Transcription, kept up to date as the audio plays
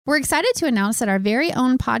We're excited to announce that our very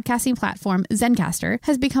own podcasting platform, Zencastr,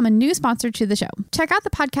 has become a new sponsor to the show. Check out the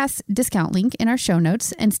podcast's discount link in our show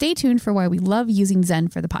notes and stay tuned for why we love using Zen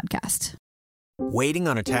for the podcast. Waiting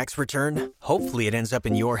on a tax return? Hopefully it ends up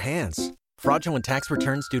in your hands. Fraudulent tax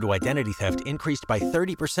returns due to identity theft increased by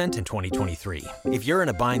 30% in 2023. If you're in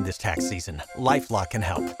a bind this tax season, LifeLock can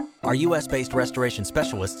help. Our U.S.-based restoration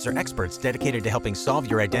specialists are experts dedicated to helping solve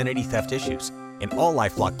your identity theft issues. And all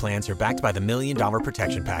LifeLock plans are backed by the $1 Million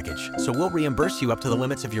Protection Package. So we'll reimburse you up to the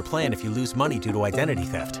limits of your plan if you lose money due to identity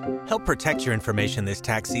theft. Help protect your information this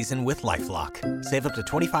tax season with LifeLock. Save up to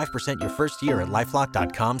 25% your first year at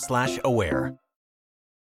LifeLock.com/aware.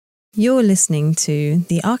 You're listening to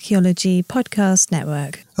the Archaeology Podcast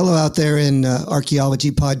Network. Hello out there in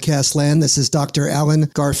Archaeology Podcast land. This is Dr. Alan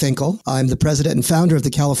Garfinkel. I'm the president and founder of the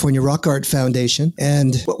California Rock Art Foundation.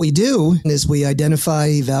 And what we do is we identify,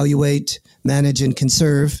 evaluate, manage, and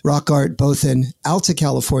conserve rock art both in Alta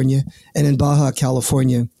California and in Baja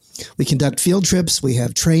California. We conduct field trips, we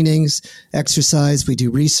have trainings, exercise, we do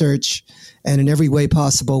research, and in every way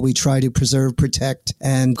possible, we try to preserve, protect,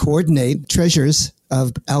 and coordinate treasures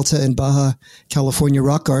of Alta and Baja California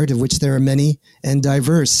rock art, of which there are many and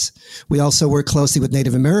diverse. We also work closely with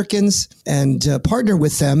Native Americans and partner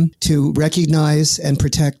with them to recognize and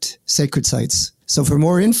protect sacred sites. So for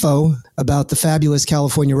more info about the fabulous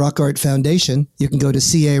California Rock Art Foundation, you can go to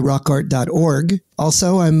carockart.org.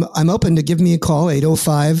 Also, I'm open to give me a call,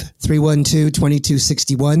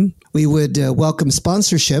 805-312-2261. We would welcome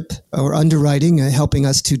sponsorship or underwriting, helping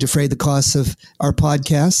us to defray the costs of our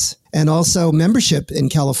podcasts, and also membership in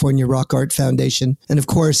California Rock Art Foundation. And of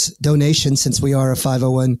course, donations, since we are a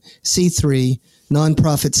 501c3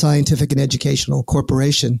 nonprofit scientific and educational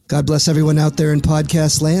corporation. God bless everyone out there in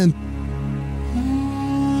podcast land.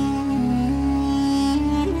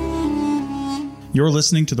 You're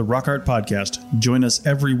listening to the Rock Art Podcast. Join us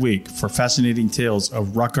every week for fascinating tales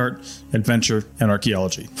of rock art, adventure, and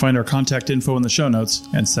archaeology. Find our contact info in the show notes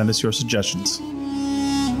and send us your suggestions.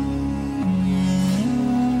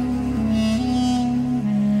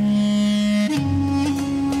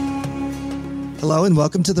 Hello and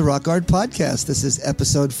welcome to the Rock Art Podcast. This is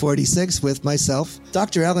episode 46 with myself,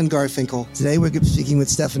 Dr. Alan Garfinkel. Today we're going to be speaking with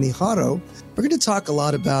Stephanie Haro. We're going to talk a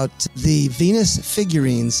lot about the Venus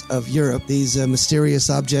figurines of Europe, these mysterious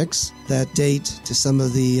objects that date to some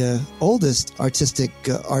of the oldest artistic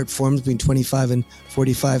art forms between 25 and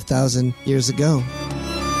 45,000 years ago.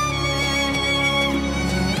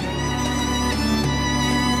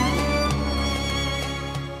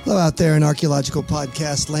 Hello out there in Archaeological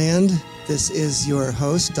Podcast land. This is your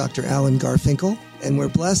host, Dr. Alan Garfinkel, and we're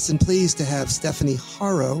blessed and pleased to have Stephanie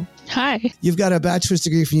Haro. Hi. You've got a bachelor's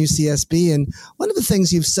degree from UCSB, and one of the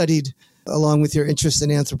things you've studied, along with your interest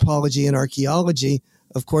in anthropology and archaeology,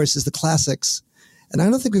 of course, is the classics. And I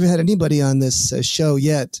don't think we've had anybody on this show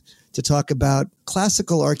yet to talk about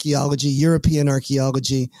classical archaeology, European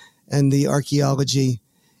archaeology, and the archaeology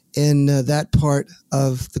in that part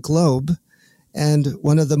of the globe. And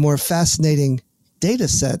one of the more fascinating data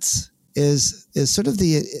sets is sort of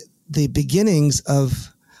the beginnings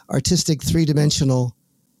of artistic three-dimensional,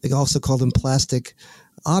 they also call them plastic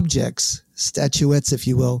objects, statuettes, if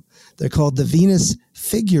you will. They're called the Venus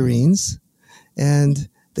figurines, and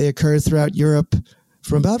they occurred throughout Europe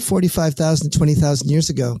from about 45,000 to 20,000 years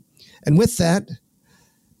ago. And with that,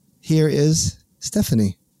 here is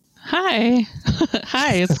Stephanie. Hi.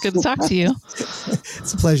 Hi, it's good to talk to you.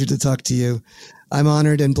 It's a pleasure to talk to you. I'm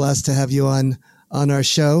honored and blessed to have you on our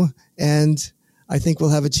show, and I think we'll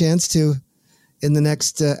have a chance to, in the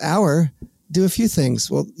next hour, do a few things.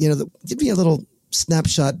 Well, give me a little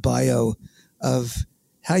snapshot bio of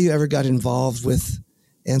how you ever got involved with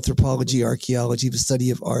anthropology, archaeology, the study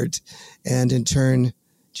of art, and in turn,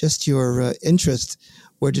 just your interest.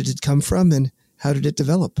 Where did it come from, and how did it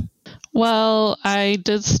develop? Well, I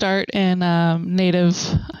did start in native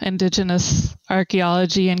indigenous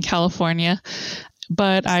archaeology in California,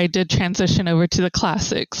 but I did transition over to the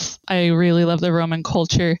classics. I really love the Roman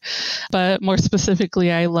culture, but more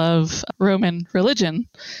specifically, I love Roman religion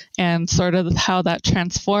and sort of how that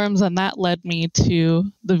transforms. And that led me to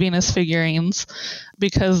the Venus figurines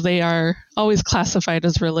because they are always classified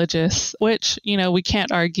as religious, which, we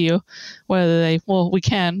can't argue whether we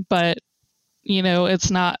can, but,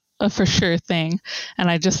 it's not a for sure thing.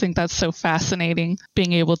 And I just think that's so fascinating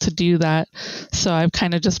being able to do that. So I've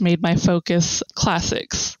kind of just made my focus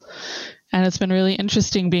classics. And it's been really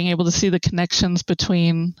interesting being able to see the connections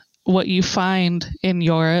between what you find in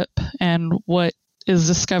Europe and what is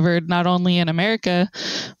discovered not only in America,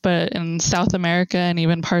 but in South America and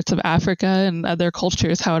even parts of Africa and other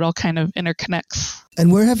cultures, how it all kind of interconnects.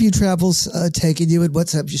 And where have your travels taken you, and what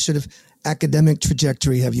sort of academic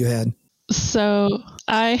trajectory have you had? So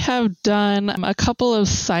I have done a couple of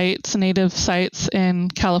sites, native sites in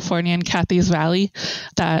California and Cathy's Valley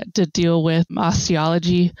that did deal with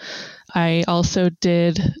osteology. I also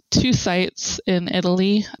did 2 sites in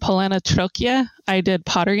Italy, Polana Trocchia. I did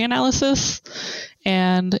pottery analysis,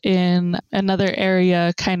 and in another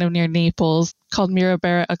area kind of near Naples called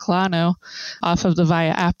Mirabera Aclano off of the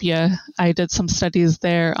Via Appia, I did some studies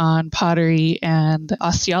there on pottery and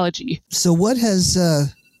osteology. So what has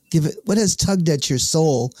tugged at your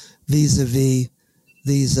soul vis-a-vis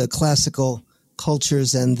these classical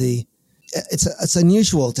cultures, and it's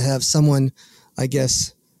unusual to have someone, I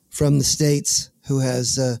guess, from the States who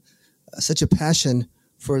has such a passion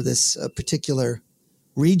for this particular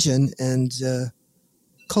region and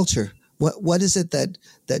culture. What is it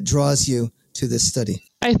that draws you to this study?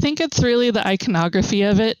 I think it's really the iconography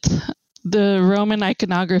of it. The Roman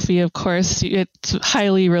iconography, of course, it's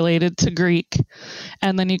highly related to Greek.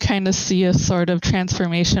 And then you kind of see a sort of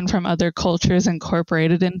transformation from other cultures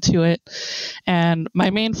incorporated into it. And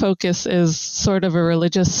my main focus is sort of a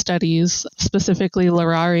religious studies, specifically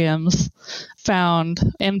larariums found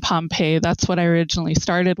in Pompeii. That's what I originally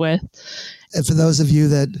started with. And for those of you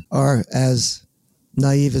that are as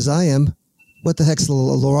naive as I am, what the heck's a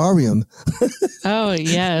lararium? Oh,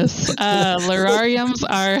 yes. Larariums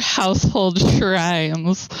are household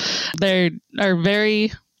shrines. They are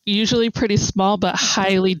usually pretty small, but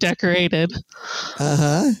highly decorated.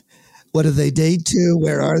 Uh-huh. What do they date to?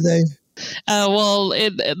 Where are they?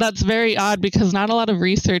 That's very odd because not a lot of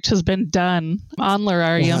research has been done on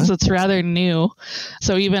larariums. Uh-huh. It's rather new.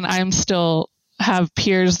 So even I'm still have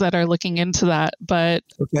peers that are looking into that, but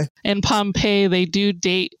okay. In Pompeii, they do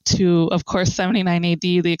date to, of course, 79 AD,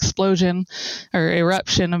 the explosion or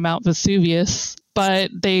eruption of Mount Vesuvius, but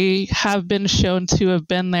they have been shown to have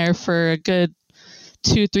been there for a good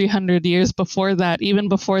 200-300 years before that. Even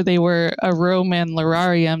before they were a Roman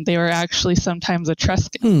lararium, they were actually sometimes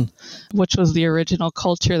Etruscan, which was the original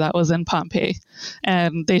culture that was in Pompeii,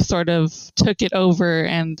 and they sort of took it over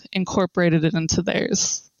and incorporated it into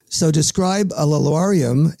theirs. So describe a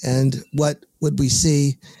lararium, and what would we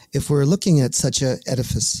see if we're looking at such an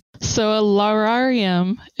edifice? So a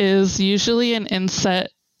lararium is usually an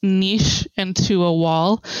inset niche into a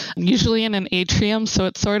wall, usually in an atrium. So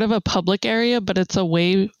it's sort of a public area, but it's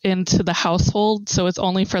away into the household. So it's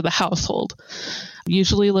only for the household.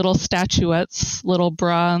 Usually little statuettes, little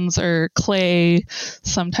bronze or clay.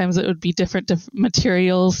 Sometimes it would be different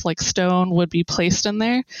materials like stone would be placed in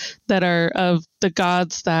there that are of the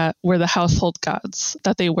gods that were the household gods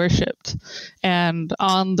that they worshipped. And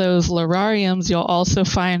on those larariums, you'll also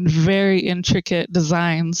find very intricate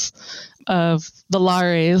designs of the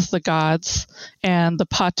lares, the gods, and the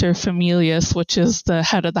pater familias, which is the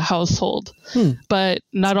head of the household. But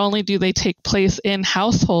not only do they take place in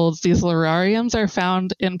households, these larariums are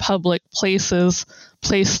found in public places,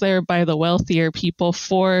 placed there by the wealthier people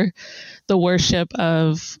for the worship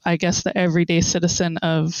of, I guess, the everyday citizen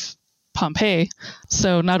of Pompeii.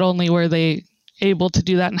 So not only were they able to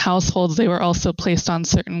do that in households, they were also placed on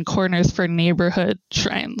certain corners for neighborhood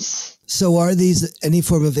shrines. So are these any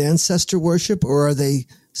form of ancestor worship, or are they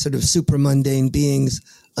sort of supramundane beings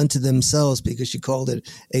unto themselves, because you called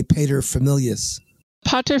it a pater familias?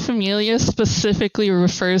 Pater familias specifically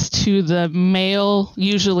refers to the male,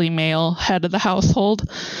 usually male, head of the household.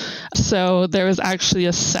 So there was actually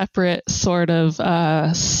a separate sort of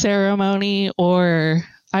ceremony, or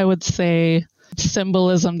I would say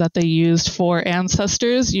symbolism that they used for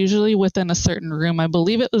ancestors, usually within a certain room. I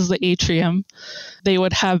believe it was the atrium. They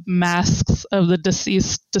would have masks of the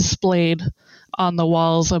deceased displayed on the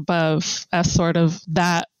walls above as sort of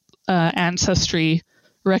that ancestry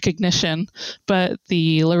recognition. But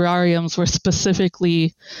the larariums were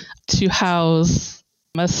specifically to house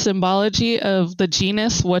a symbology of the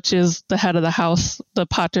genus, which is the head of the house, the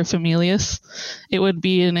pater familias. It would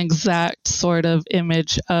be an exact sort of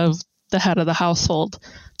image of the head of the household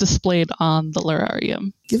displayed on the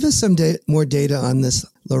lararium. Give us some more data on this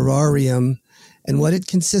lararium and what it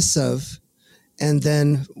consists of, and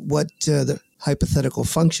then what the hypothetical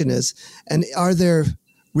function is. And are there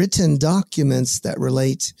written documents that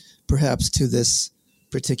relate perhaps to this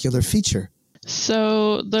particular feature?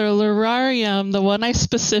 So the lararium, the one I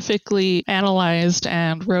specifically analyzed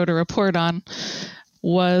and wrote a report on,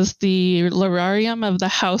 was the lararium of the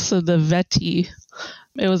House of the Veti.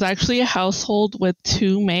 It was actually a household with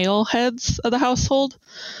 2 male heads of the household.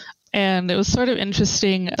 And it was sort of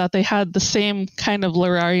interesting that they had the same kind of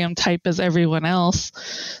lararium type as everyone else.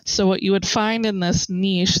 So what you would find in this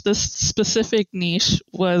niche, this specific niche,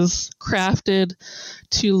 was crafted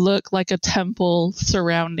to look like a temple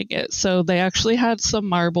surrounding it. So they actually had some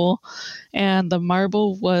marble, and the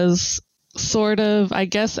marble was sort of, I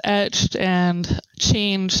guess, etched and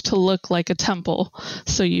changed to look like a temple.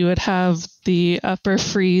 So you would have the upper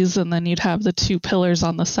frieze, and then you'd have the two pillars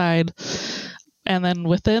on the side. And then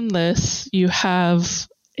within this, you have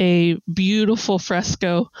a beautiful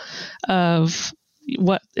fresco of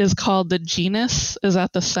what is called the genus is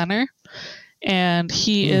at the center. And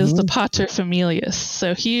he is the paterfamilias.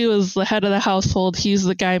 So he was the head of the household. He's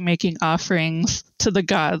the guy making offerings to the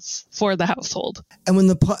gods for the household. And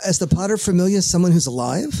as the paterfamilias, someone who's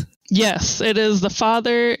alive? Yes, it is the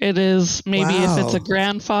father. It is maybe if it's a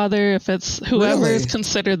grandfather, if it's whoever is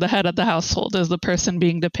considered the head of the household is the person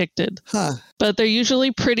being depicted. Huh. But they're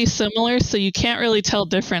usually pretty similar, so you can't really tell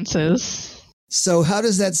differences. So how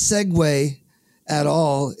does that segue at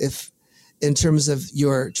all, if in terms of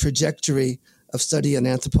your trajectory of study in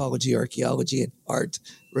anthropology, archaeology, and art,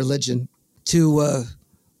 religion, to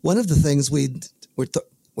one of the things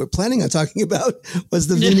we're planning on talking about was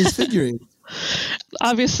the Venus figurine?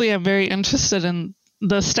 Obviously, I'm very interested in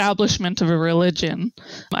the establishment of a religion.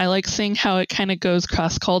 I like seeing how it kind of goes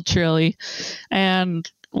cross-culturally. And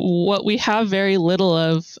what we have very little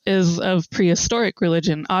of is of prehistoric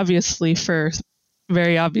religion, obviously for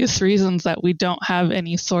very obvious reasons that we don't have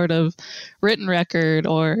any sort of written record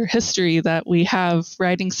or history that we have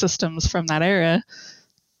writing systems from that era.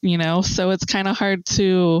 So it's kind of hard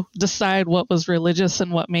to decide what was religious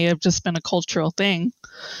and what may have just been a cultural thing.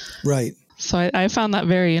 Right. So I found that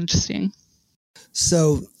very interesting.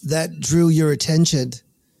 So that drew your attention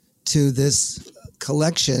to this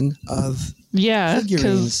collection of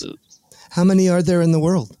figurines. How many are there in the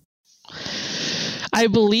world? I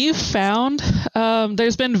believe found.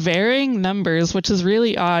 There's been varying numbers, which is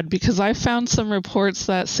really odd because I found some reports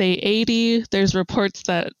that say 80. There's reports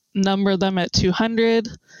that number them at 200.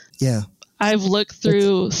 Yeah. I've looked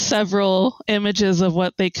through several images of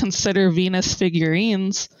what they consider Venus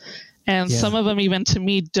figurines, and some of them, even to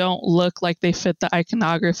me, don't look like they fit the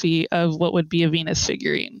iconography of what would be a Venus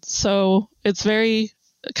figurine. So it's very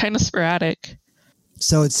kind of sporadic.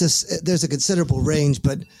 So it's just, there's a considerable range,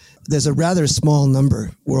 but there's a rather small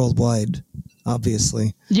number worldwide,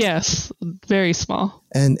 obviously. Yes, very small.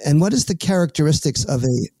 And what is the characteristics of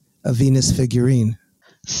a Venus figurine?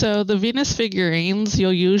 So the Venus figurines,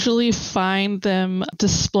 you'll usually find them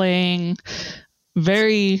displaying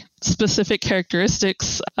very specific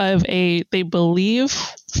characteristics of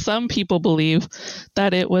some people believe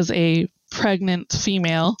that it was a pregnant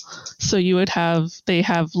female. So they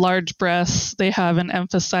have large breasts, they have an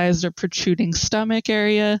emphasized or protruding stomach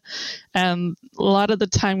area, and a lot of the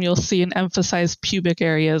time you'll see an emphasized pubic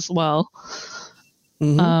area as well.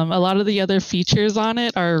 A lot of the other features on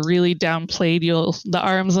it are really downplayed. The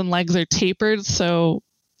arms and legs are tapered, so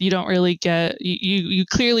you don't really get, you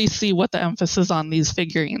clearly see what the emphasis on these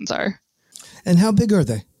figurines are. And how big are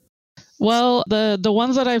they? Well, the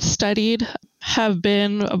ones that I've studied have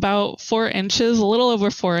been about 4 inches, a little over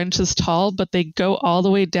 4 inches tall, but they go all the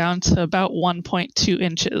way down to about 1.2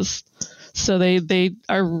 inches. So they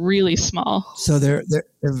are really small. So they're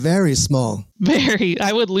very small. Very.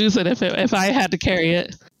 I would lose it if I had to carry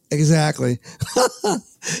it. Exactly.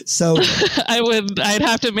 So I'd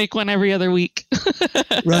have to make one every other week.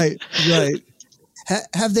 Right.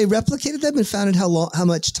 Have they replicated them and found out how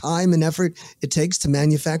much time and effort it takes to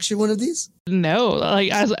manufacture one of these? No,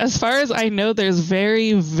 as far as I know, there's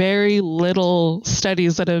very, very little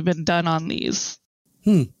studies that have been done on these.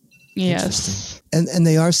 Yes. And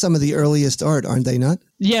they are some of the earliest art, aren't they not?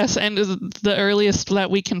 Yes, and the earliest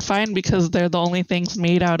that we can find because they're the only things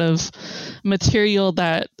made out of material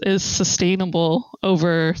that is sustainable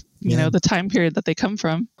over, the time period that they come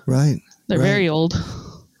from. Right. They're very old.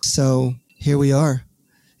 So here we are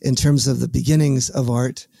in terms of the beginnings of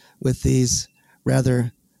art with these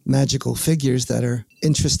rather magical figures that are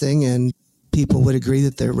interesting, and people would agree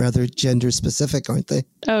that they're rather gender specific, aren't they?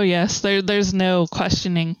 Oh, yes. There's no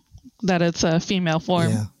questioning that it's a female form.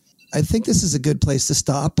 Yeah. I think this is a good place to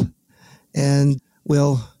stop, and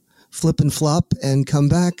we'll flip and flop and come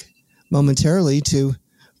back momentarily to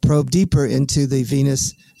probe deeper into the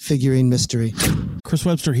Venus figurine mystery. Chris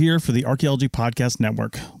Webster here for the Archaeology Podcast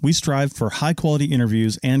Network. We strive for high-quality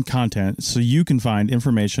interviews and content so you can find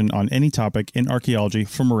information on any topic in archaeology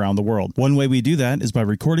from around the world. One way we do that is by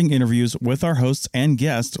recording interviews with our hosts and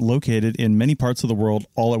guests located in many parts of the world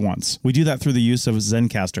all at once. We do that through the use of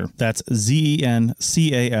Zencastr. That's Zencastr.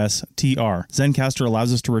 Zencastr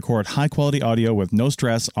allows us to record high-quality audio with no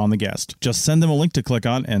stress on the guest. Just send them a link to click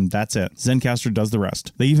on, and that's it. Zencastr does the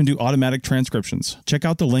rest. They even do automatic transcriptions. Check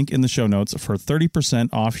out the link in the show notes for 30%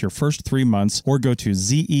 off your first 3 months, or go to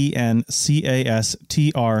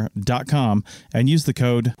zencastr.com and use the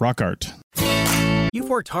code ROCKART. You've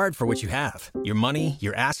worked hard for what you have. Your money,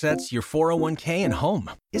 your assets, your 401k, and home.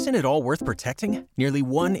 Isn't it all worth protecting? Nearly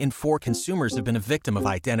 1 in 4 consumers have been a victim of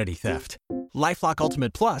identity theft. LifeLock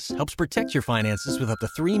Ultimate Plus helps protect your finances with up to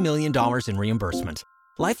 $3 million in reimbursement.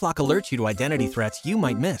 LifeLock alerts you to identity threats you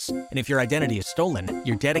might miss. And if your identity is stolen,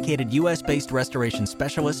 your dedicated U.S.-based restoration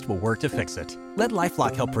specialist will work to fix it. Let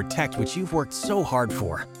LifeLock help protect what you've worked so hard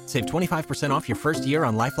for. Save 25% off your first year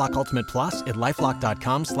on LifeLock Ultimate Plus at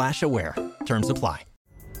LifeLock.com/aware. Terms apply.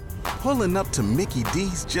 Pulling up to Mickey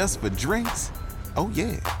D's just for drinks? Oh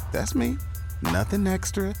yeah, that's me. Nothing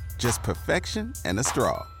extra, just perfection and a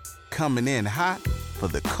straw. Coming in hot for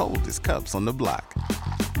the coldest cups on the block.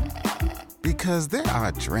 Because there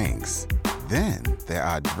are drinks. Then there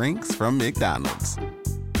are drinks from McDonald's.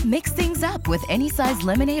 Mix things up with any size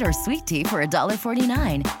lemonade or sweet tea for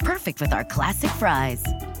 $1.49. Perfect with our classic fries.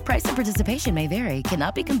 Price and participation may vary.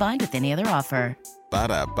 Cannot be combined with any other offer.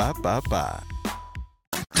 Ba-da-ba-ba-ba.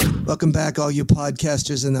 Welcome back, all you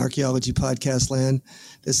podcasters in the Archaeology Podcast land.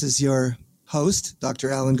 This is your host, Dr.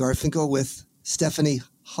 Alan Garfinkel, with Stephanie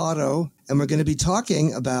Haro, and we're going to be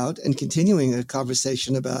talking about and continuing a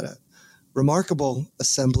conversation about a remarkable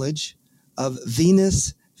assemblage of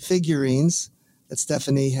Venus figurines that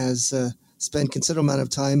Stephanie has spent considerable amount of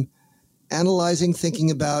time analyzing, thinking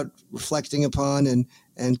about, reflecting upon, and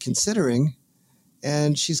considering.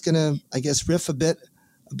 And she's going to, I guess, riff a bit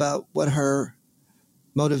about what her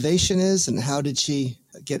motivation is and how did she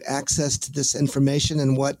get access to this information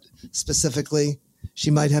and what specifically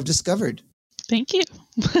she might have discovered. Thank you.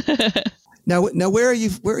 Now, where are you?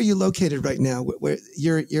 Where are you located right now? Where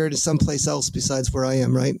you're in someplace else besides where I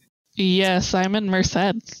am, right? Yes, I'm in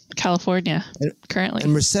Merced, California, currently.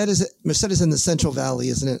 And Merced is in the Central Valley,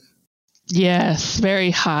 isn't it? Yes, very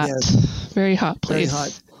hot. Yes. Very hot place. Very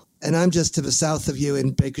hot. And I'm just to the south of you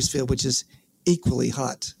in Bakersfield, which is equally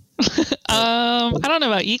hot. I don't know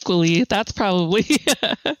about equally. That's probably.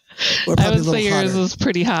 I would say yours is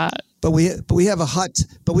pretty hot. But we have a hot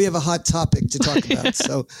topic to talk about.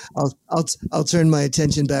 So I'll turn my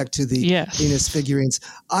attention back to the Venus figurines.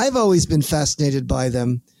 I've always been fascinated by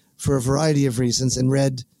them for a variety of reasons and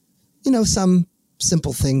read, some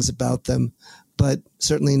simple things about them, but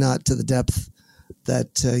certainly not to the depth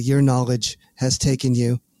that your knowledge has taken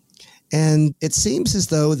you. And it seems as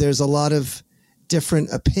though there's a lot of different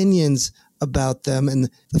opinions about them, and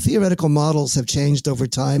the theoretical models have changed over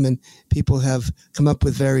time, and people have come up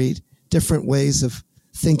with very different ways of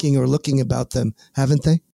thinking or looking about them, haven't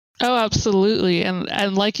they? Oh, absolutely. And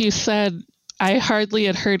like you said, I hardly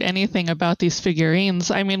had heard anything about these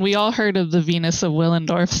figurines. I mean, we all heard of the Venus of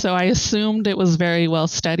Willendorf, so I assumed it was very well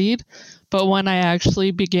studied. But when I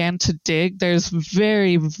actually began to dig, there's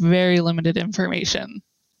very, very limited information.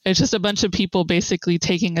 It's just a bunch of people basically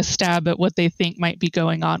taking a stab at what they think might be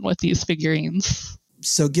going on with these figurines.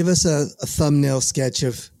 So give us a thumbnail sketch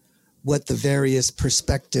of what the various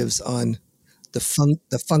perspectives on the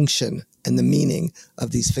function and the meaning of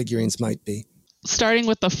these figurines might be. Starting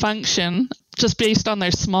with the function, just based on their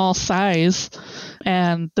small size,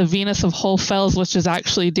 and the Venus of Hohlfels, which is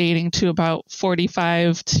actually dating to about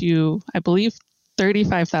 45 to, I believe,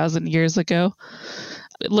 35,000 years ago.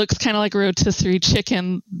 It looks kind of like a rotisserie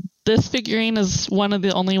chicken. This figurine is one of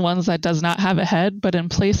the only ones that does not have a head, but in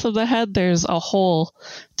place of the head, there's a hole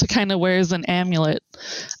to kind of wear as an amulet.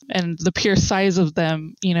 And the pure size of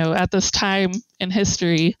them, at this time in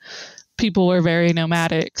history, people were very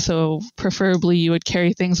nomadic. So preferably you would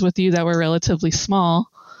carry things with you that were relatively small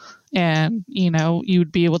and, you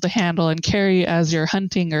would be able to handle and carry as you're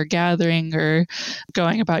hunting or gathering or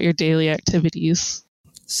going about your daily activities.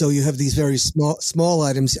 So you have these very small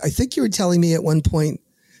items. I think you were telling me at one point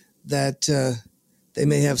that they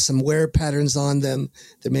may have some wear patterns on them.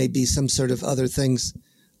 There may be some sort of other things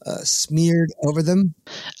smeared over them.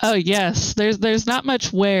 Oh, yes. There's not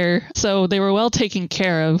much wear. So they were well taken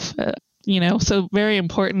care of, so very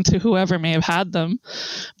important to whoever may have had them.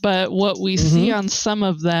 But what we see on some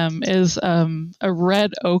of them is a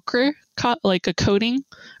red ochre, like a coating,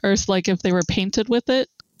 or it's like if they were painted with it.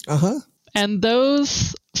 Uh-huh. And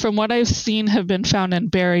those, from what I've seen, have been found in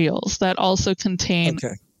burials that also contain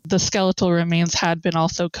the skeletal remains had been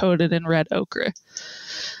also coated in red ochre.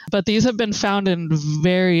 But these have been found in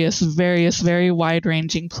various, very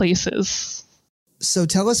wide-ranging places. So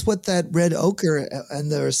tell us what that red ochre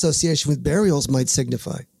and their association with burials might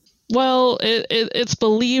signify. Well, it's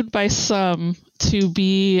believed by some to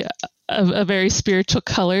be a very spiritual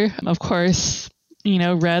color. Of course,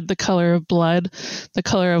 red, the color of blood, the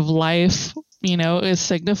color of life, is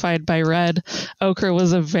signified by red. Ochre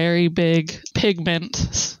was a very big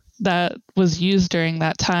pigment that was used during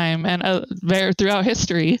that time and throughout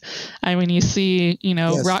history. I mean, you see,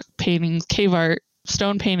 Yes. rock paintings, cave art,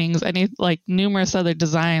 stone paintings, numerous other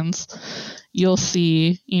designs, you'll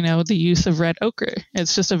see, the use of red ochre.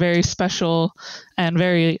 It's just a very special and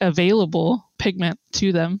very available pigment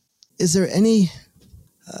to them. Is there any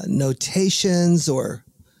notations or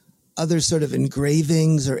other sort of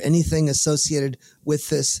engravings or anything associated with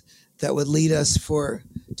this that would lead us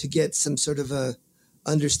to get some sort of a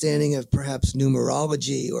understanding of perhaps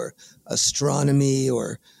numerology or astronomy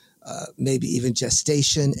or maybe even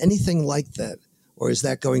gestation, anything like that? Or is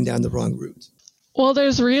that going down the wrong route? Well,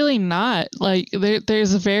 there's really not.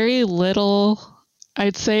 There's very little,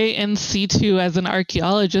 I'd say, in situ as an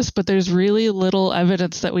archaeologist, but there's really little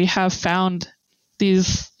evidence that we have found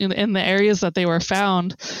these in the areas that they were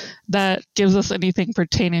found that gives us anything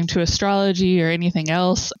pertaining to astrology or anything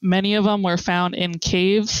else. Many of them were found in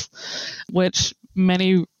caves, which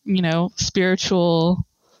many, spiritual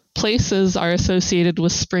places are associated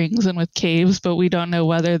with springs and with caves, but we don't know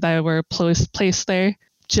whether they were placed there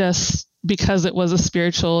just because it was a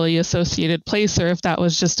spiritually associated place or if that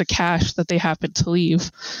was just a cache that they happened to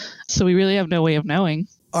leave. So we really have no way of knowing.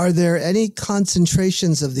 Are there any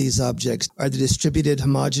concentrations of these objects? Are they distributed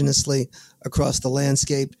homogeneously across the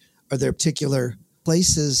landscape? Are there particular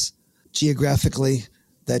places geographically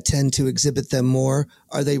that tend to exhibit them more?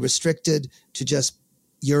 Are they restricted to just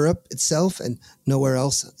Europe itself and nowhere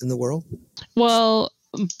else in the world? Well,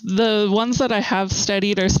 the ones that I have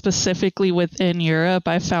studied are specifically within Europe.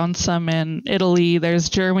 I found some in Italy, there's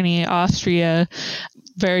Germany, Austria,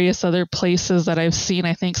 various other places that I've seen.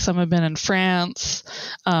 I think some have been in France,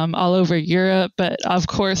 all over Europe. But of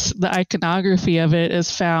course, the iconography of it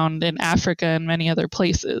is found in Africa and many other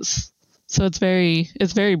places. So it's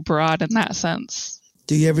very broad in that sense.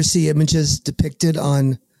 Do you ever see images depicted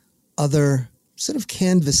on other sort of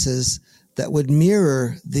canvases that would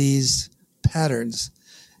mirror these patterns?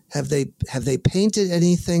 Have they painted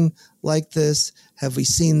anything like this? Have we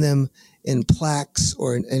seen them in plaques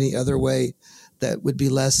or in any other way that would be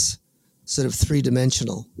less sort of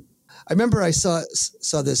three-dimensional? I remember I saw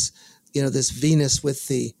this, this Venus with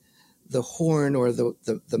the horn or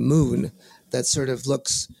the moon that sort of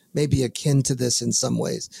looks maybe akin to this in some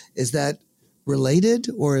ways. Is that related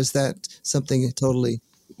or is that something totally?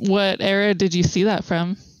 What era did you see that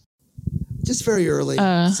from? Just very early,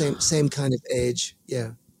 same kind of age,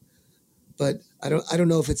 yeah. But I don't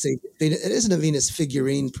know if it isn't a Venus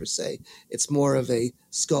figurine per se. It's more of a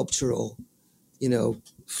sculptural,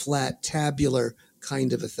 flat tabular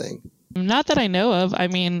kind of a thing. Not that I know of. I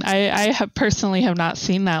mean, I have personally have not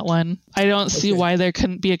seen that one. I don't see why there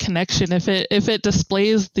couldn't be a connection if it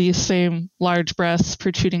displays the same large breasts,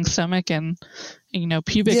 protruding stomach, and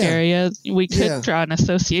pubic area. We could draw an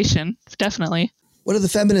association, definitely. What do the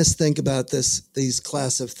feminists think about these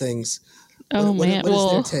class of things? What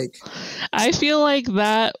is their take? I feel like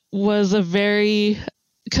that was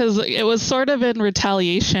because it was sort of in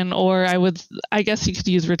retaliation, or I guess you could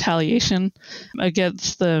use retaliation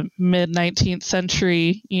against the mid-19th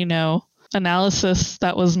century, analysis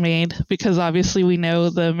that was made, because obviously we know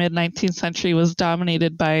the mid-19th century was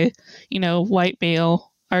dominated by, white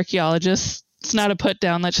male archaeologists. It's not a put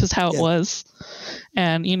down, that's just how it was.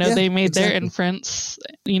 And, they made their inference.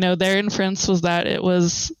 Their inference was that it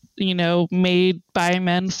was, made by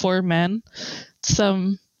men for men.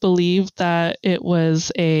 Some believed that it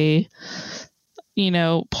was a,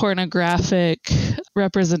 pornographic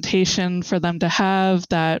representation for them to have,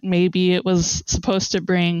 that maybe it was supposed to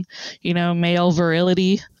bring, male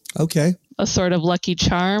virility. Okay. A sort of lucky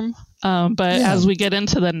charm. But as we get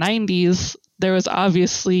into the 90s, there was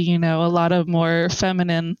obviously, a lot of more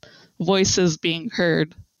feminine voices being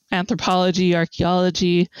heard. Anthropology,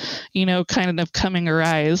 archaeology, kind of coming a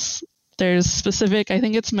rise. There's specific, I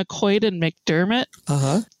think it's McCoy and McDermott.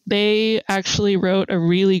 Uh-huh. They actually wrote a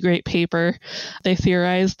really great paper. They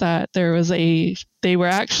theorized that they were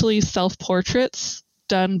actually self-portraits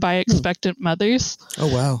done by expectant mothers.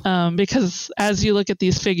 Oh, wow. Because as you look at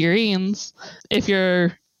these figurines,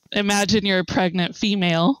 imagine you're a pregnant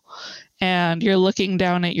female and you're looking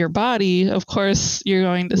down at your body, of course, you're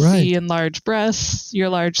going to see enlarged breasts, your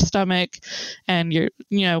large stomach, and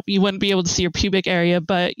you wouldn't be able to see your pubic area,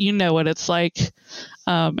 but you know what it's like.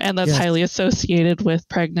 And that's highly associated with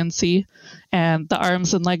pregnancy. And the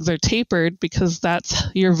arms and legs are tapered because that's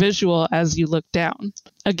your visual as you look down.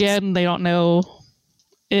 Again, they don't know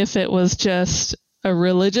if it was just a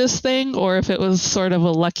religious thing or if it was sort of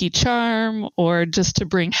a lucky charm or just to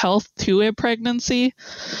bring health to a pregnancy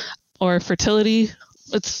or fertility.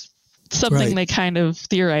 It's something they kind of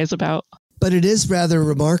theorize about. But it is rather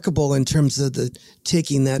remarkable in terms of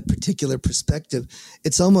taking that particular perspective.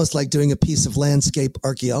 It's almost like doing a piece of landscape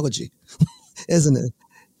archaeology, isn't it?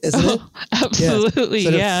 Isn't it? Absolutely,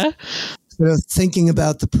 yeah. Sort of thinking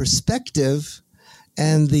about the perspective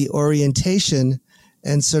and the orientation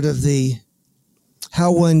and sort of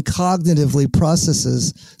how one cognitively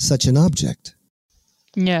processes such an object.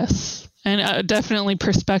 Yes, and definitely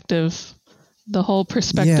perspective, the whole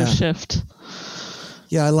perspective shift.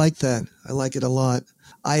 Yeah, I like that. I like it a lot.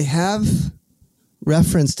 I have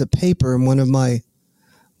referenced a paper in one of my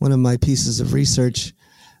pieces of research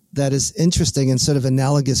that is interesting and sort of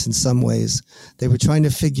analogous in some ways. They were trying to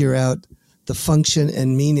figure out the function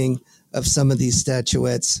and meaning of some of these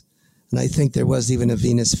statuettes, and I think there was even a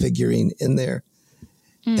Venus figurine in there.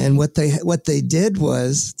 And what they did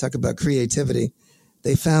was, talk about creativity,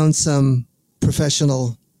 they found some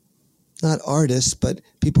professional, not artists, but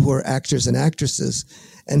people who are actors and actresses,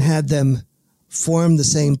 and had them form the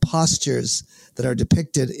same postures that are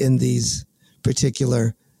depicted in these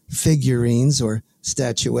particular figurines or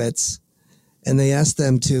statuettes. And they asked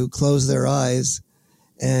them to close their eyes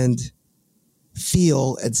and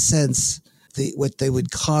feel and sense what they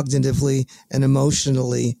would cognitively and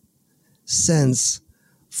emotionally sense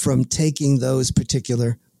from taking those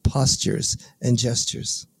particular postures and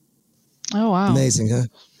gestures. Oh, wow. Amazing, huh?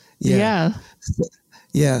 Yeah.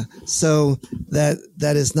 Yeah. So that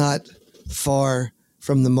is not far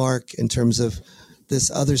from the mark in terms of this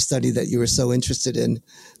other study that you were so interested in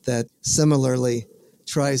that similarly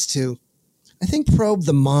tries to, I think, probe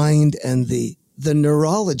the mind and the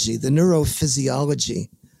neurology, the neurophysiology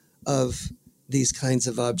of these kinds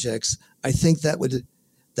of objects. I think that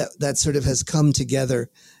sort of has come together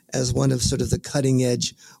as one of sort of the cutting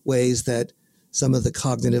edge ways that some of the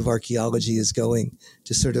cognitive archaeology is going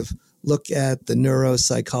to sort of look at the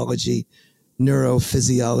neuropsychology,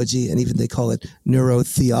 neurophysiology, and even they call it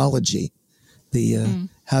neurotheology.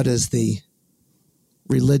 How does the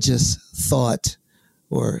religious thought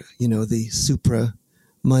or, the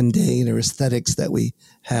supra-mundane or aesthetics that we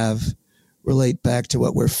have relate back to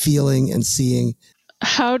what we're feeling and seeing?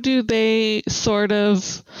 How do they sort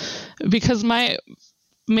of, because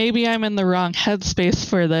maybe I'm in the wrong headspace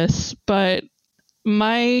for this, but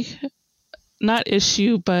my, not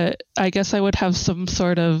issue, but I guess I would have some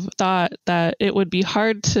sort of thought that it would be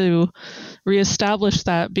hard to reestablish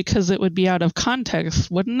that because it would be out of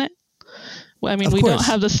context, wouldn't it? I mean, we don't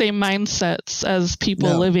have the same mindsets as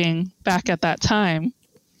people living back at that time.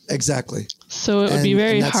 Exactly. So it would be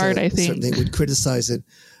very hard, I think. Certainly would criticize it.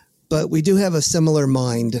 But we do have a similar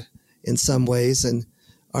mind in some ways, and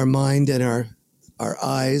our mind and our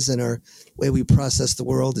eyes and our way we process the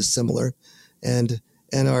world is similar. And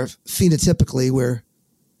our phenotypically, we're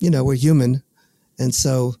human. And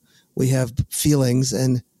so we have feelings,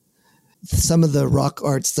 and some of the rock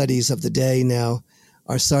art studies of the day now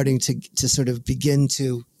are starting to sort of begin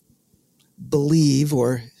to believe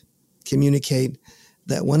or communicate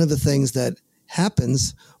that one of the things that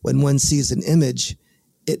happens when one sees an image,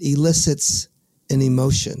 it elicits an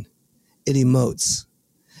emotion. It emotes.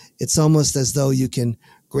 It's almost as though you can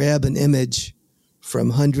grab an image from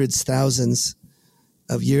hundreds, thousands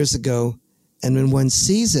of years ago, and when one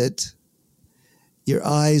sees it, your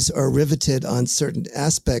eyes are riveted on certain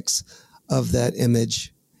aspects of that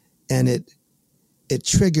image, and it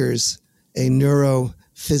triggers a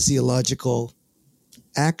neurophysiological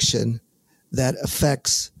action that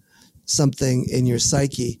affects something in your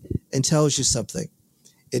psyche and tells you something.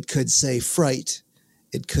 It could say fright.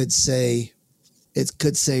 It could say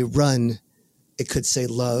run. It could say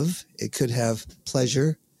love. It could have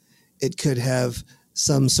pleasure. It could have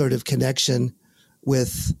some sort of connection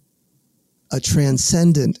with a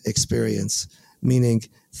transcendent experience, meaning,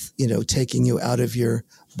 taking you out of your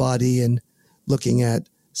body and looking at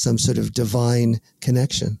some sort of divine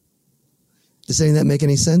connection. Does any of that make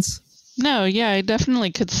any sense? No, yeah, I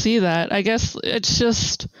definitely could see that. I guess it's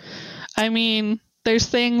just, there's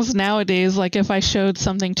things nowadays, like if I showed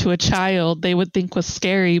something to a child, they would think was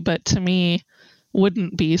scary, but to me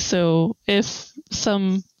wouldn't be. So if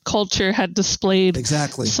some culture had displayed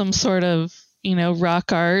some sort of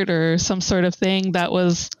rock art or some sort of thing that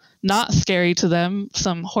was not scary to them,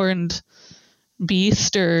 some horned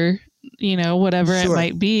beast or, whatever it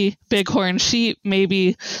might be, bighorn sheep,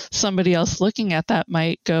 maybe somebody else looking at that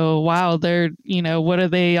might go, wow, they're, what are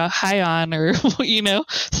they high on? Or,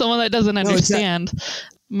 someone that doesn't understand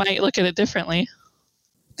might look at it differently.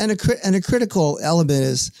 And a critical element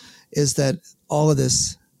is that all of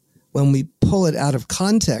this, when we pull it out of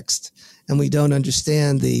context and we don't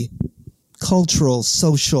understand the cultural,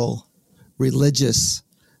 social, religious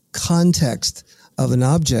context of an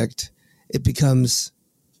object, it becomes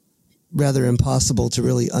rather impossible to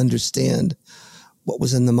really understand what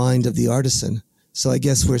was in the mind of the artisan. So I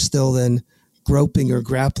guess we're still then groping or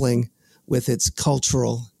grappling with its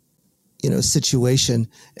cultural, situation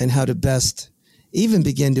and how to best even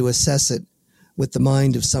begin to assess it with the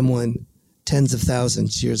mind of someone tens of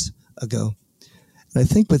thousands years ago. And I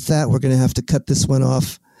think with that, we're going to have to cut this one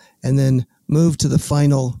off and then move to the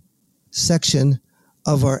final section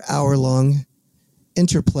of our hour-long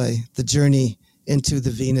interplay, the journey into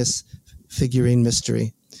the Venus figurine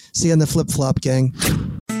mystery. See you on the flip-flop, gang.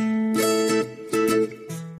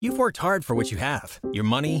 You've worked hard for what you have. Your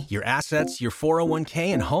money, your assets, your 401k,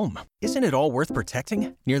 and home. Isn't it all worth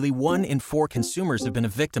protecting? Nearly 1 in 4 consumers have been a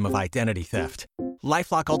victim of identity theft.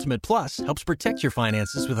 LifeLock Ultimate Plus helps protect your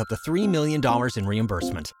finances with up to $3 million in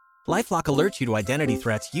reimbursement. LifeLock alerts you to identity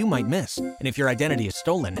threats you might miss. And if your identity is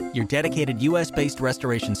stolen, your dedicated U.S.-based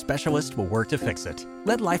restoration specialist will work to fix it.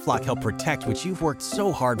 Let LifeLock help protect what you've worked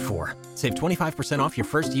so hard for. Save 25% off your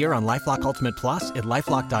first year on LifeLock Ultimate Plus at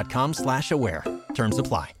LifeLock.com/aware. Terms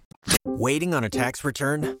apply. Waiting on a tax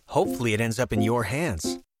return? Hopefully it ends up in your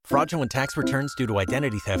hands. Fraudulent tax returns due to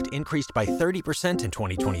identity theft increased by 30% in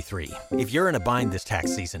 2023. If you're in a bind this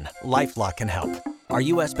tax season, LifeLock can help. Our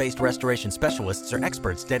U.S.-based restoration specialists are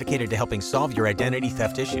experts dedicated to helping solve your identity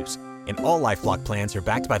theft issues. And all LifeLock plans are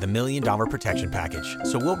backed by the $1 Million Protection Package.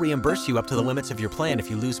 So we'll reimburse you up to the limits of your plan if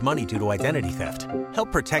you lose money due to identity theft.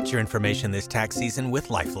 Help protect your information this tax season with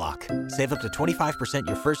LifeLock. Save up to 25%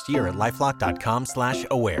 your first year at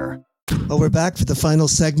LifeLock.com/aware. Well, we're back for the final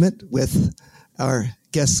segment with our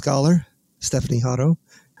guest scholar, Stephanie Haro.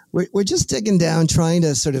 We're just digging down, trying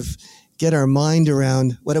to sort of get our mind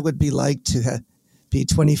around what it would be like to be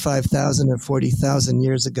 25,000 or 40,000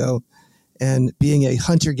 years ago and being a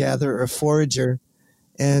hunter-gatherer or forager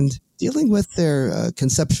and dealing with their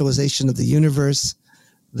conceptualization of the universe,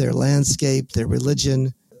 their landscape, their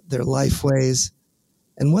religion, their life ways,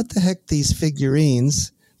 and what the heck these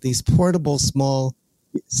figurines, these portable, small,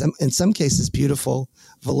 in some cases beautiful,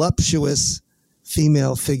 voluptuous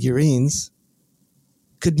female figurines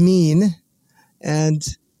could mean,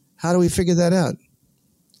 and how do we figure that out?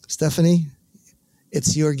 Stephanie,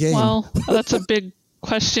 it's your game. Well, that's a big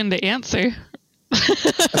question to answer.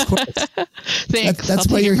 Of course. Thanks. That's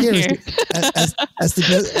why you're here.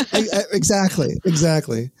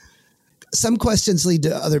 Exactly. Some questions lead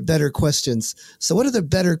to other better questions. So what are the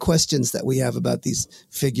better questions that we have about these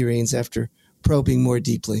figurines after probing more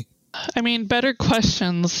deeply? I mean, better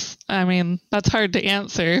questions. I mean, that's hard to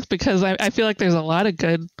answer because I feel like there's a lot of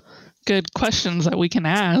good questions that we can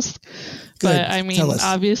ask. Good. But I mean,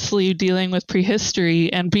 obviously dealing with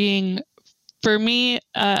prehistory and being, for me,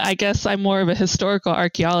 I guess I'm more of a historical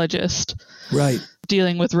archaeologist. Right.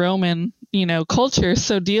 Dealing with Roman, culture.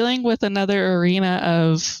 So dealing with another arena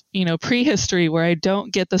of, prehistory where I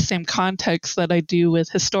don't get the same context that I do with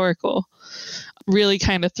historical really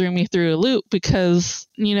kind of threw me through a loop because,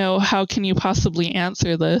 how can you possibly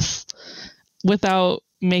answer this without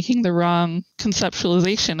making the wrong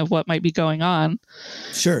conceptualization of what might be going on?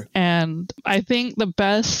 Sure. And I think the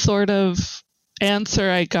best sort of answer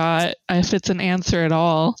I got, if it's an answer at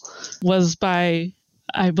all, was by,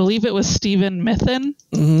 I believe it was Stephen Mithen.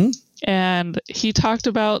 Mm-hmm. And he talked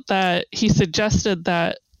about that, he suggested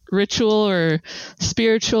that ritual or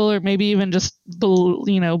spiritual or maybe even just,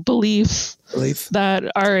 beliefs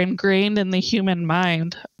that are ingrained in the human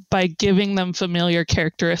mind by giving them familiar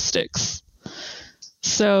characteristics.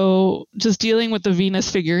 So just dealing with the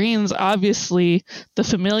Venus figurines, obviously the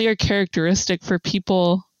familiar characteristic for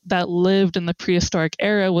people that lived in the prehistoric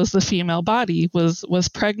era was the female body, was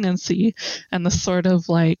pregnancy and the sort of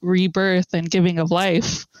like rebirth and giving of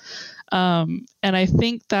life. And I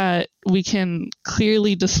think that we can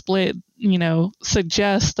clearly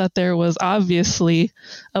suggest that there was obviously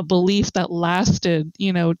a belief that lasted,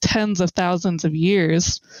 tens of thousands of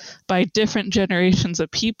years by different generations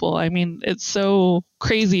of people. I mean, it's so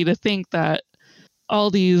crazy to think that all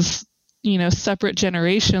these, separate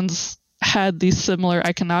generations had these similar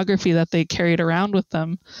iconography that they carried around with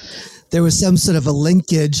them. There was some sort of a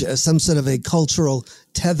linkage, some sort of a cultural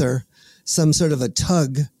tether, some sort of a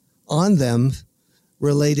tug on them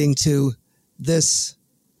relating to this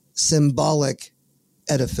symbolic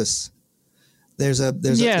edifice. There's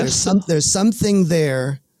something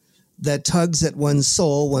there that tugs at one's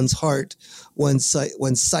soul, one's heart, one's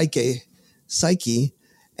psyche,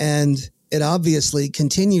 and it obviously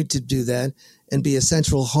continued to do that and be a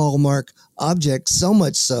central hallmark object, so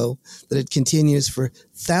much so that it continues for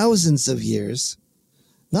thousands of years,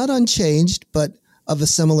 not unchanged, but of a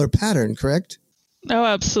similar pattern, correct? Oh,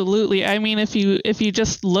 absolutely. I mean, if you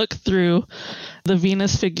just look through the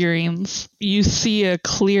Venus figurines, you see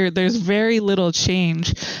there's very little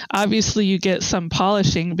change. Obviously, you get some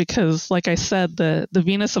polishing because, like I said, the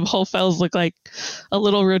Venus of Hofels look like a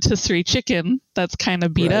little rotisserie chicken that's kind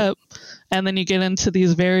of beat up. And then you get into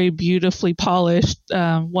these very beautifully polished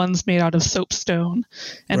ones made out of soapstone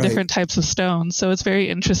and different types of stone. So it's very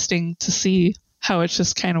interesting to see how it's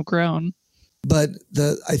just kind of grown. But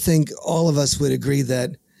I think all of us would agree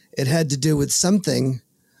that it had to do with something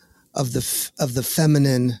of the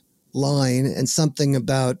feminine line and something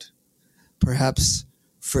about perhaps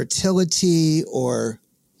fertility or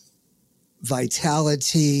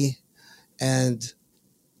vitality and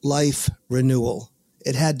life renewal.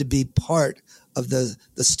 It had to be part of the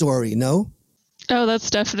story, no? Oh,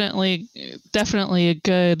 that's definitely a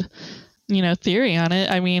good, theory on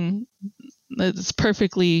it. I mean, it's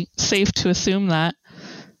perfectly safe to assume that.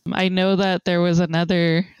 I know that there was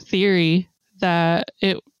another theory that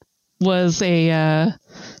it was a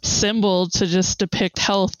symbol to just depict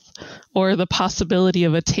health or the possibility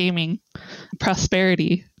of attaining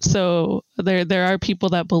prosperity. So there are people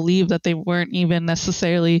that believe that they weren't even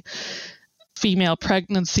necessarily female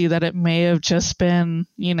pregnancy, that it may have just been,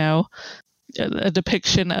 a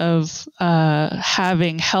depiction of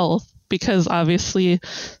having health, because obviously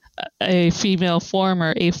a female form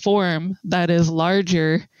or a form that is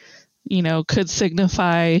larger, could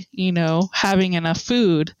signify, having enough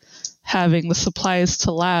food, having the supplies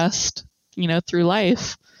to last, through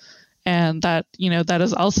life. And that, that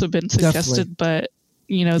has also been suggested, but,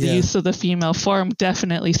 the use of the female form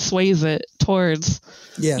definitely sways it towards,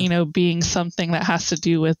 being something that has to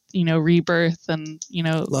do with, rebirth and,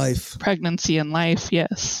 life, pregnancy and life.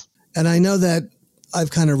 Yes. And I know that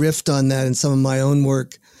I've kind of riffed on that in some of my own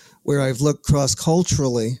work, where I've looked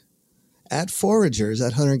cross-culturally at foragers,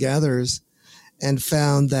 at hunter-gatherers, and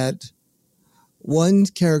found that one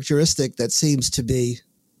characteristic that seems to be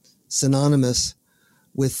synonymous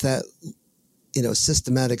with that,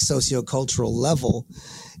 systematic sociocultural level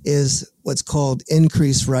is what's called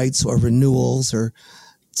increased rights or renewals, or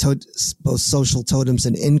both social totems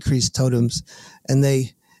and increased totems. And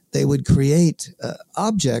they would create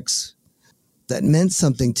objects that meant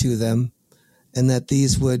something to them, and that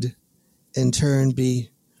these would in turn be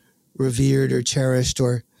revered or cherished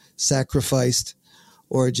or sacrificed,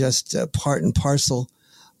 or just part and parcel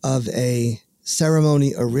of a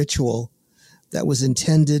ceremony or ritual that was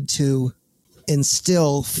intended to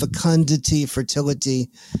instill fecundity, fertility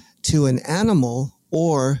to an animal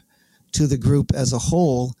or to the group as a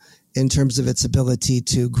whole in terms of its ability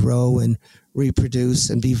to grow and reproduce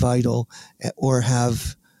and be vital, or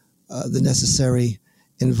have the necessary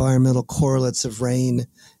environmental correlates of rain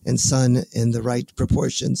and sun in the right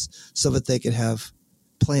proportions, so that they could have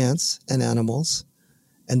plants and animals,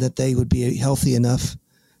 and that they would be healthy enough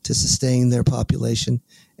to sustain their population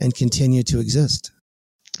and continue to exist.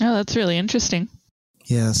 Oh, that's really interesting.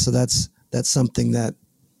 Yeah, so that's something that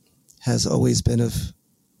has always been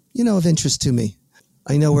of interest to me.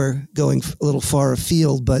 I know we're going a little far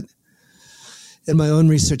afield, but in my own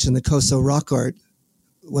research in the Koso rock art,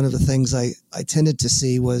 one of the things I tended to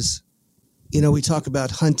see was, we talk about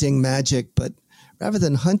hunting magic, but rather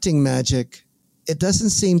than hunting magic, it doesn't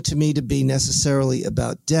seem to me to be necessarily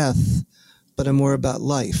about death, but more about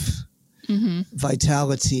life,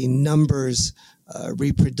 vitality, numbers,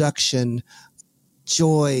 reproduction,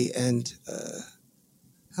 joy, and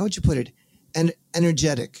how would you put it? And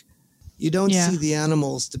energetic. You don't see the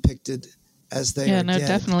animals depicted as they are dead.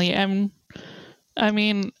 Definitely. I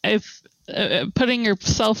mean, if putting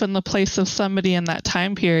yourself in the place of somebody in that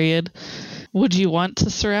time period, would you want to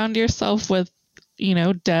surround yourself with,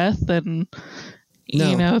 death and,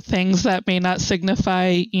 things that may not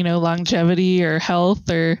signify, longevity or health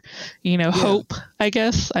or, hope, I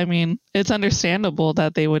guess? I mean, it's understandable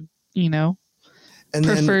that they would,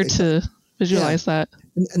 prefer to visualize that.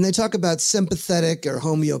 And they talk about sympathetic or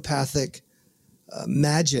homeopathic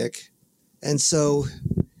magic. And so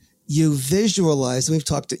you visualize,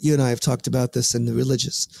 you and I have talked about this in the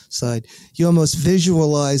religious side, you almost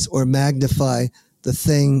visualize or magnify the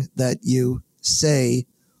thing that you say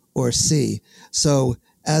or see. So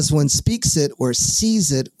as one speaks it or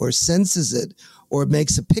sees it or senses it or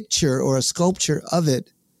makes a picture or a sculpture of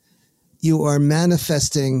it, you are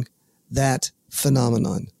manifesting that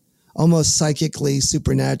phenomenon, almost psychically,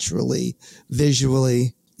 supernaturally,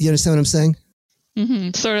 visually. You understand what I'm saying?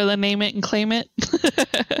 Mm-hmm. Sort of the name it and claim it.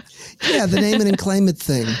 Yeah, the name it and claim it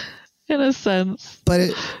thing. In a sense. But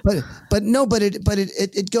it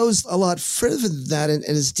goes a lot further than that, and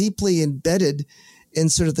is deeply embedded in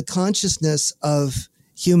sort of the consciousness of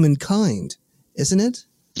humankind, isn't it?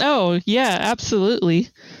 Oh, yeah, absolutely.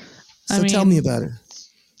 So tell me about it.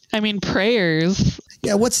 I mean, prayers.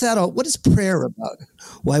 Yeah, what's that all? What is prayer about?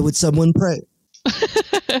 Why would someone pray?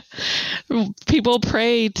 People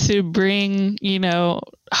pray to bring,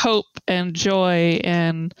 hope and joy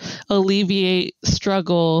and alleviate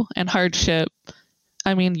struggle and hardship.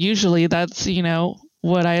 I mean, usually that's,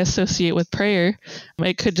 what I associate with prayer.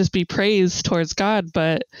 It could just be praise towards God,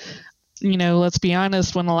 but, let's be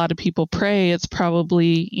honest, when a lot of people pray, it's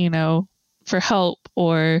probably, for help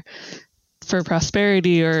or for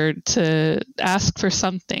prosperity or to ask for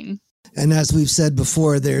something. And as we've said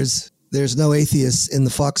before, there's no atheists in the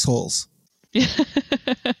foxholes.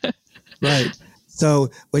 Right. So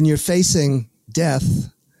when you're facing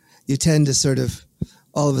death, you tend to sort of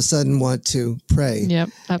all of a sudden want to pray. Yep,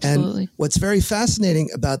 absolutely. And what's very fascinating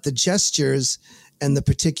about the gestures and the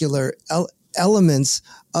particular elements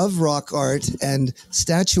of rock art and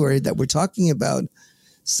statuary that we're talking about,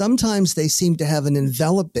 sometimes they seem to have an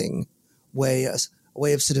enveloping way, a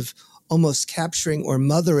way of sort of almost capturing or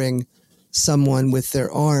mothering someone with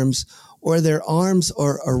their arms, or their arms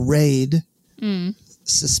are arrayed,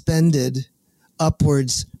 suspended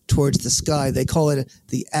upwards towards the sky. They call it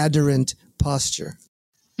the adherent posture.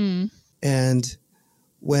 And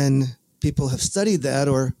when people have studied that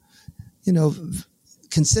or,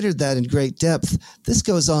 considered that in great depth, this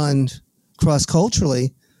goes on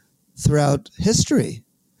cross-culturally throughout history,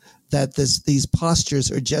 that these postures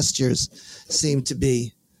or gestures seem to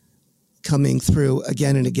be coming through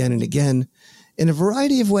again and again and again in a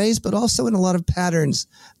variety of ways, but also in a lot of patterns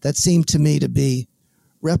that seem to me to be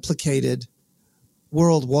replicated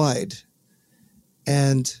worldwide.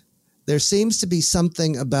 And there seems to be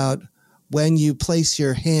something about when you place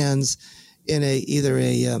your hands in either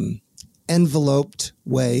enveloped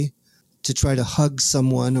way to try to hug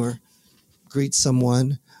someone or greet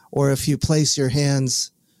someone, or if you place your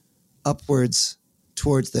hands upwards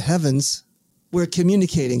towards the heavens, we're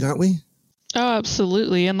communicating, aren't we? Oh,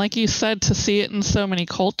 absolutely. And like you said, to see it in so many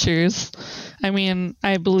cultures. I mean,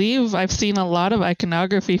 I believe I've seen a lot of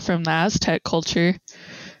iconography from the Aztec culture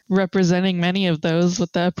representing many of those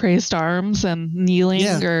with the upraised arms and kneeling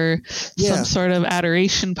or some sort of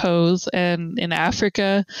adoration pose. And in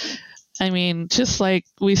Africa, I mean, just like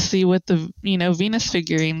we see with the, Venus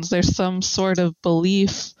figurines, there's some sort of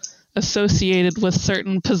belief associated with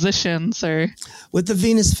certain positions. Or with the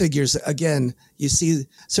Venus figures, again, you see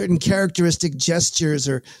certain characteristic gestures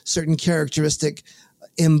or certain characteristic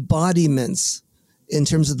embodiments in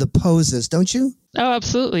terms of the poses, don't you? Oh,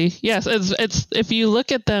 absolutely. Yes. It's if you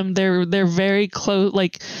look at them, they're very close.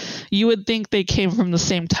 Like you would think they came from the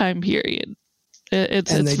same time period.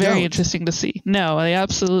 It's very interesting to see. No, they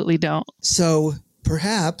absolutely don't. So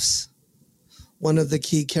perhaps one of the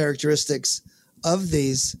key characteristics of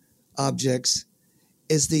these objects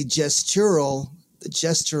is the gestural,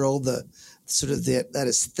 the sort of that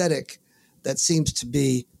aesthetic that seems to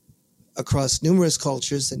be across numerous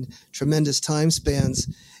cultures and tremendous time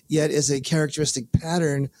spans, yet is a characteristic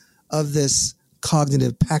pattern of this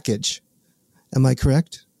cognitive package. Am I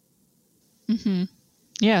correct? Mm-hmm.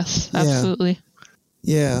 Yes, absolutely.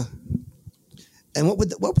 Yeah. And what would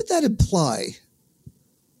that imply?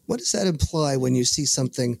 What does that imply when you see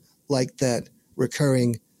something like that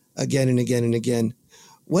recurring again and again and again?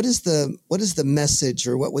 What is the message,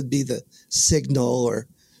 or what would be the signal or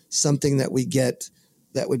something that we get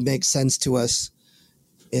that would make sense to us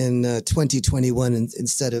in 2021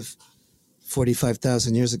 instead of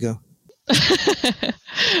 45,000 years ago?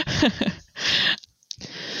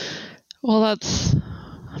 Well, that's,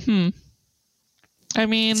 I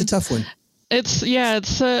mean, it's a tough one. I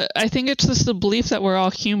think it's just the belief that we're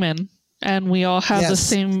all human and we all have the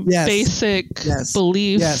same basic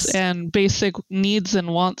beliefs and basic needs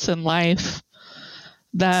and wants in life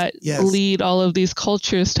that lead all of these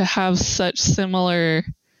cultures to have such similar,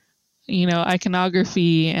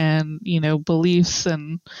 iconography and, beliefs,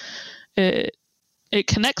 and it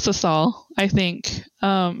connects us all, I think,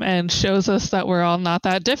 and shows us that we're all not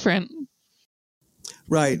that different.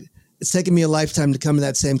 Right. It's taken me a lifetime to come to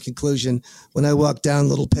that same conclusion. When I walk down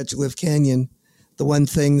Little Petroglyph Canyon, the one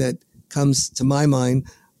thing that comes to my mind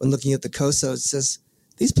when looking at the Coso, it says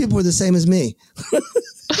these people were the same as me.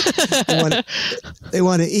 They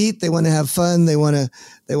want to eat. They want to have fun. They want to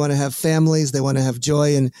have families. They want to have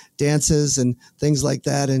joy and dances and things like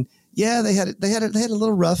that. And yeah, they had a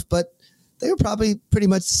little rough, but they were probably pretty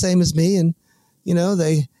much the same as me. And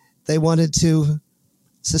they wanted to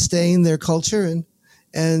sustain their culture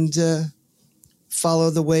and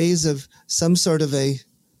follow the ways of some sort of a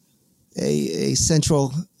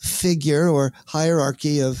central figure or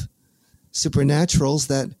hierarchy of supernaturals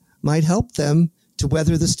that might help them to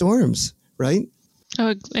weather the storms, right?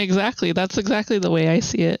 Oh, exactly. That's exactly the way I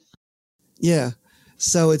see it. Yeah.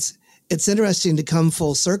 So it's interesting to come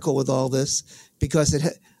full circle with all this because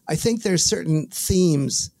I think there's certain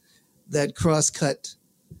themes that cross-cut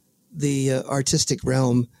the artistic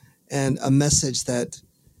realm and a message that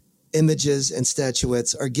images and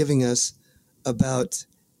statuettes are giving us about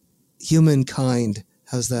humankind.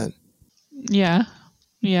 How's that? Yeah.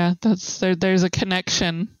 There's a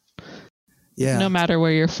connection. Yeah. No matter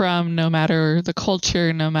where you're from, no matter the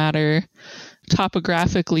culture, no matter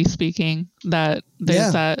topographically speaking, that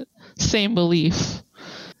there's that same belief.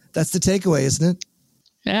 That's the takeaway, isn't it?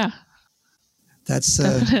 Yeah. That's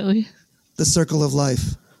definitely the circle of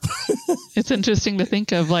life. It's interesting to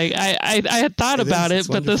think of. Like I had thought about it,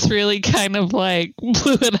 but this really kind of like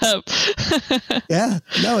blew it up. Yeah,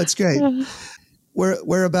 no, it's great.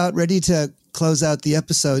 We're about ready to close out the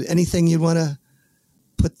episode. Anything you want to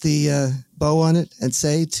put the bow on it and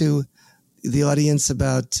say to the audience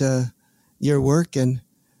about your work and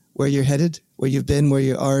where you're headed, where you've been, where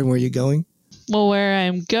you are, and where you're going? Well, where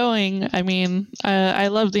I'm going, I mean, I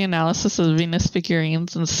love the analysis of Venus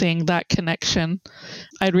figurines and seeing that connection.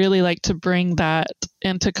 I'd really like to bring that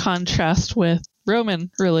into contrast with Roman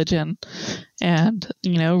religion and,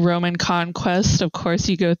 Roman conquest. Of course,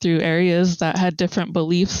 you go through areas that had different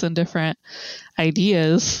beliefs and different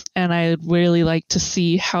ideas, and I'd really like to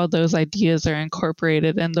see how those ideas are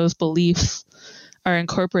incorporated and those beliefs are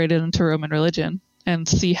incorporated into Roman religion and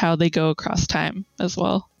see how they go across time as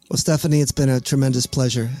well. Well, Stephanie, it's been a tremendous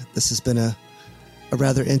pleasure. This has been a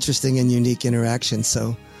rather interesting and unique interaction.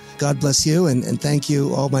 So God bless you, and thank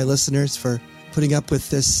you, all my listeners, for putting up with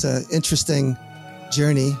this interesting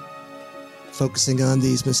journey, focusing on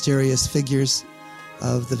these mysterious figures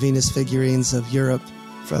of the Venus figurines of Europe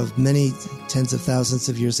from many tens of thousands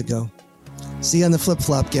of years ago. See you on the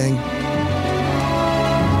flip-flop, gang.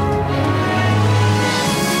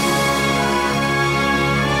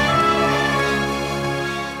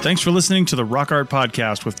 Thanks for listening to the Rock Art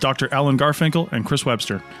Podcast with Dr. Alan Garfinkel and Chris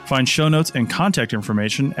Webster. Find show notes and contact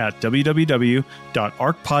information at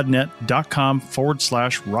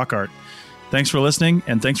www.arcpodnet.com/rockart. Thanks for listening,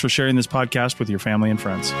 and thanks for sharing this podcast with your family and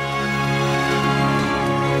friends.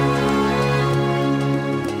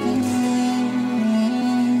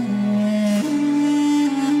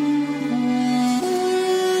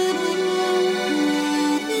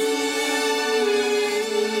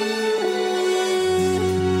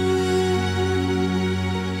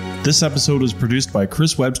 This episode was produced by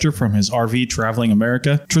Chris Webster from his RV Traveling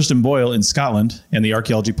America, Tristan Boyle in Scotland, and the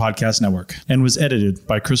Archaeology Podcast Network, and was edited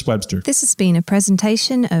by Chris Webster. This has been a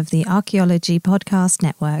presentation of the Archaeology Podcast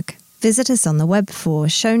Network. Visit us on the web for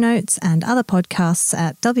show notes and other podcasts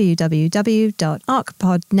at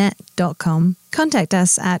www.arcpodnet.com. Contact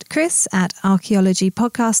us at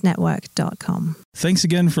chris@archaeologypodcastnetwork.com. Thanks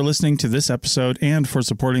again for listening to this episode and for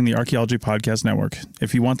supporting the Archaeology Podcast Network.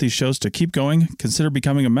 If you want these shows to keep going, consider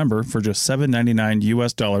becoming a member for just $7.99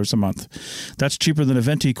 US a month. That's cheaper than a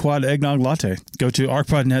venti quad eggnog latte. Go to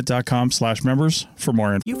arcpodnet.com/members for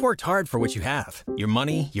more info. You've worked hard for what you have. Your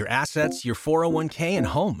money, your assets, your 401k, and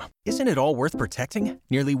home. Isn't it all worth protecting?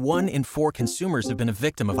 Nearly 1 in 4 consumers have been a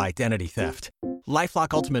victim of identity theft.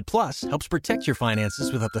 LifeLock Ultimate Plus helps protect your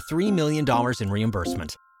finances with up to $3 million in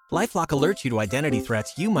reimbursement. LifeLock alerts you to identity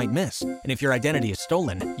threats you might miss. And if your identity is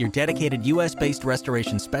stolen, your dedicated U.S.-based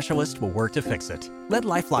restoration specialist will work to fix it. Let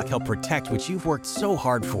LifeLock help protect what you've worked so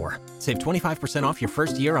hard for. Save 25% off your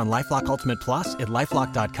first year on LifeLock Ultimate Plus at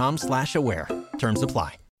LifeLock.com/aware. Terms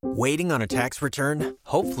apply. Waiting on a tax return?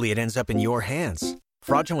 Hopefully it ends up in your hands.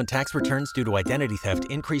 Fraudulent tax returns due to identity theft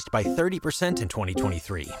increased by 30% in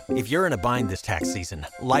 2023. If you're in a bind this tax season,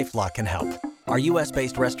 LifeLock can help. Our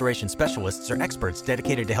U.S.-based restoration specialists are experts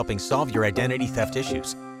dedicated to helping solve your identity theft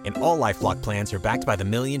issues. And all LifeLock plans are backed by the $1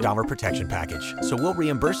 Million Protection Package. So we'll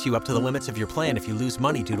reimburse you up to the limits of your plan if you lose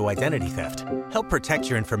money due to identity theft. Help protect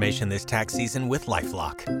your information this tax season with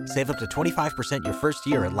LifeLock. Save up to 25% your first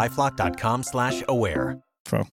year at LifeLock.com/aware.